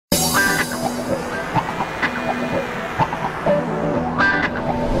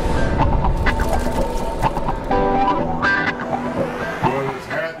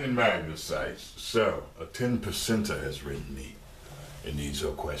10%er has written me. It needs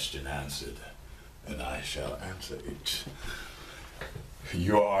your question answered, and I shall answer it.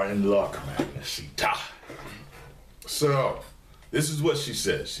 You are in luck, Magnus. So, this is what she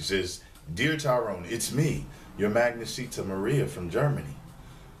says. She says, "Dear Tyrone, it's me, your Magnusita Maria from Germany."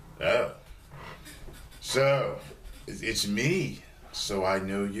 Oh. So, it's me. So I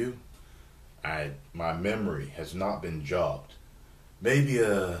know you. My memory has not been jogged. Maybe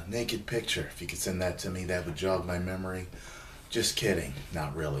a naked picture. If you could send that to me, that would jog my memory. Just kidding.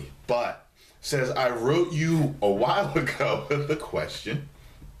 Not really. But, says, I wrote you a while ago with a question.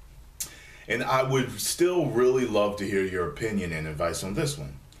 And I would still really love to hear your opinion and advice on this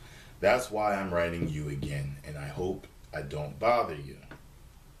one. That's why I'm writing you again. And I hope I don't bother you.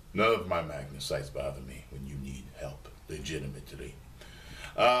 None of my Magnus sites bother me when you need help. Legitimately.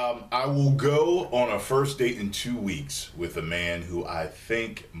 I will go on a first date in 2 weeks with a man who I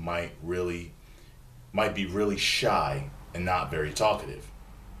think might be really shy and not very talkative.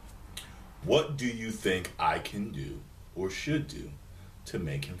 What do you think I can do or should do to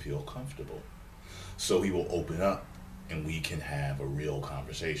make him feel comfortable so he will open up and we can have a real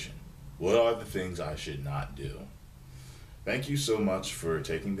conversation? What are the things I should not do? Thank you so much for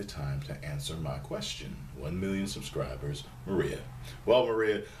taking the time to answer my question. 1 million subscribers, Maria. Well,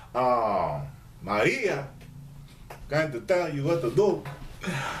 Maria, Maria, going to tell you what to do.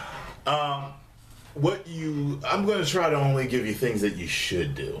 I'm going to try to only give you things that you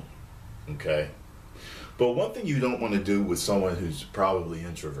should do, okay? But one thing you don't want to do with someone who's probably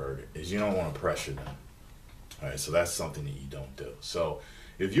introverted is you don't want to pressure them. All right, so that's something that you don't do. So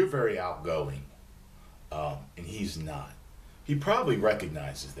if you're very outgoing and he's not, he probably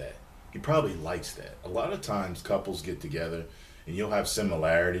recognizes that. He probably likes that. A lot of times couples get together and you'll have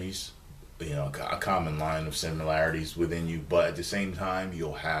similarities, a common line of similarities within you, but at the same time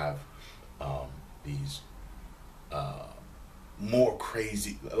you'll have these more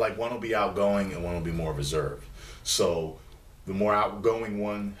crazy, like one will be outgoing and one will be more reserved. So the more outgoing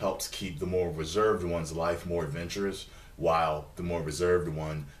one helps keep the more reserved one's life more adventurous, while the more reserved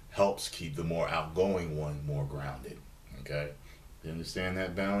one helps keep the more outgoing one more grounded. Okay? You understand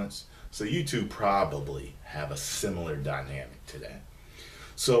that balance? So you two probably have a similar dynamic to that.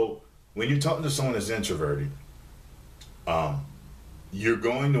 So when you're talking to someone that's introverted, you're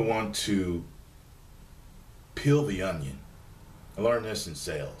going to want to peel the onion. I learned this in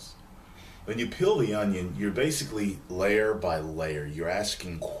sales. When you peel the onion, you're basically layer by layer, you're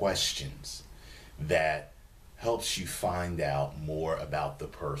asking questions that helps you find out more about the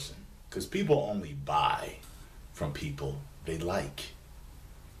person. Because people only buy from people they like,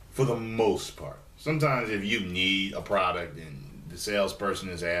 for the most part. Sometimes if you need a product and the salesperson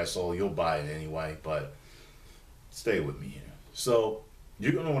is an asshole, you'll buy it anyway, but stay with me here. So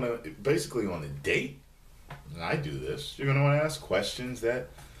you're going to want to, basically on a date, and I do this, you're going to want to ask questions that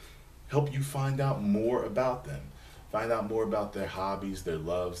help you find out more about them. Find out more about their hobbies, their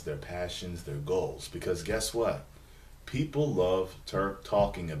loves, their passions, their goals. Because guess what? People love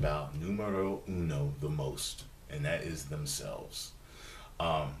talking about numero uno the most, and that is themselves.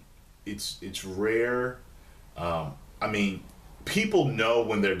 It's rare. People know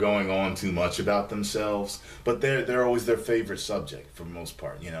when they're going on too much about themselves, but they're always their favorite subject for the most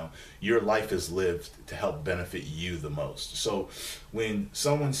part. Your life is lived to help benefit you the most. So when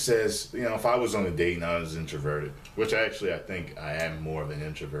someone says, if I was on a date and I was introverted, which I think I am more of an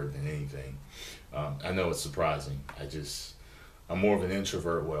introvert than anything. I know it's surprising. I'm more of an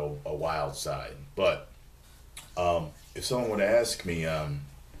introvert with a wild side. But if someone were to ask me, you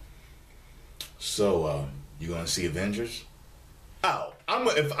gonna see Avengers? Oh, I'm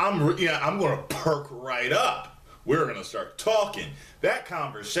gonna perk right up. We're gonna start talking. That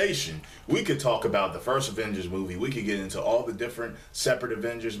conversation, we could talk about the first Avengers movie. We could get into all the different separate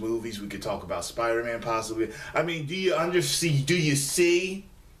Avengers movies. We could talk about Spider-Man possibly. Do you see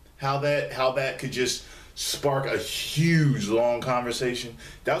how that could just spark a huge long conversation?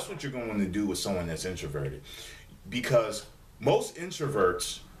 That's what you're going to do with someone that's introverted. Because most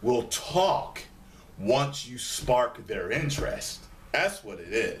introverts will talk once you spark their interest. That's what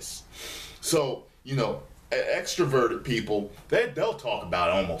it is. So, extroverted people, they'll talk about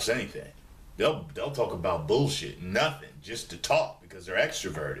almost anything. They'll talk about bullshit, nothing, just to talk because they're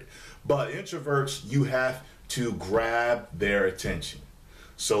extroverted. But introverts, you have to grab their attention.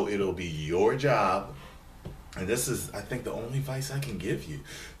 So it'll be your job, and this is, I think, the only advice I can give you.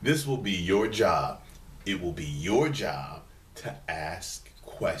 This will be your job. It will be your job to ask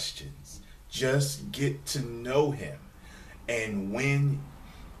questions. Just get to know him. And when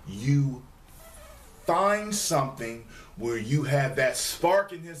you find something where you have that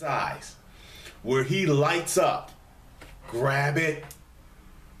spark in his eyes, where he lights up. Grab it.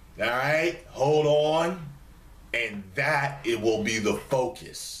 All right? Hold on. And that, it will be the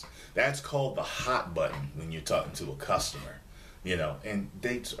focus. That's called the hot button when you're talking to a customer. You know, and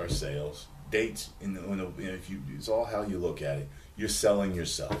dates are sales. Dates, it's all how you look at it. You're selling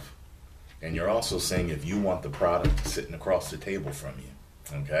yourself. And you're also saying if you want the product sitting across the table from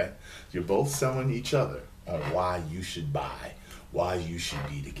you. Okay? You're both selling each other on why you should buy, why you should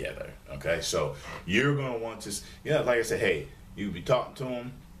be together. Okay? So you're going to want to, like I said, hey, you could be talking to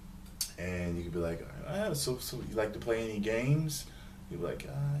them, and you could be like, so you like to play any games? You'd be like,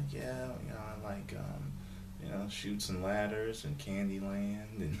 yeah, I like, Shoots and Ladders and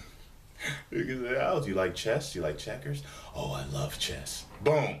Candyland. And you can say, oh, do you like chess? Do you like checkers? Oh, I love chess.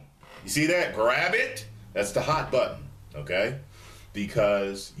 Boom. You see that? Grab it. That's the hot button, okay?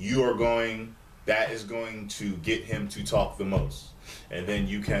 Because that is going to get him to talk the most. And then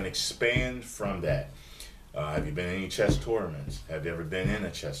you can expand from that. Have you been in any chess tournaments? Have you ever been in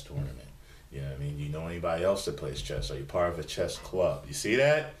a chess tournament? You know what I mean? Do you know anybody else that plays chess? Are you part of a chess club? You see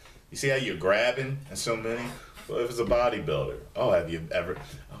that? You see how you're grabbing and so many? Well, if it's a bodybuilder, have you ever,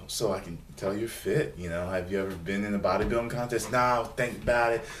 so I can tell you're fit, have you ever been in a bodybuilding contest? No, think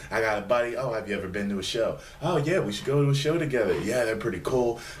about it. I got a buddy. Oh, have you ever been to a show? Oh, yeah, we should go to a show together. Yeah, they're pretty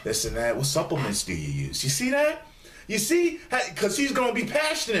cool. This and that. What supplements do you use? You see that? You see? Because he's going to be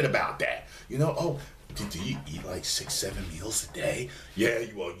passionate about that. Do you eat like 6-7 meals a day? Yeah,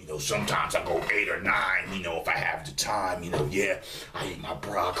 sometimes I go 8 or 9, if I have the time, yeah, I eat my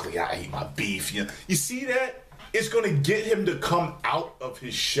broccoli, I eat my beef, You see that? It's going to get him to come out of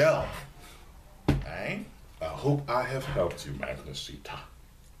his shell. Alright? I hope I have helped you, Magnus.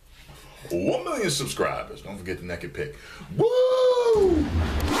 1 million subscribers. Don't forget the naked pic. Woo!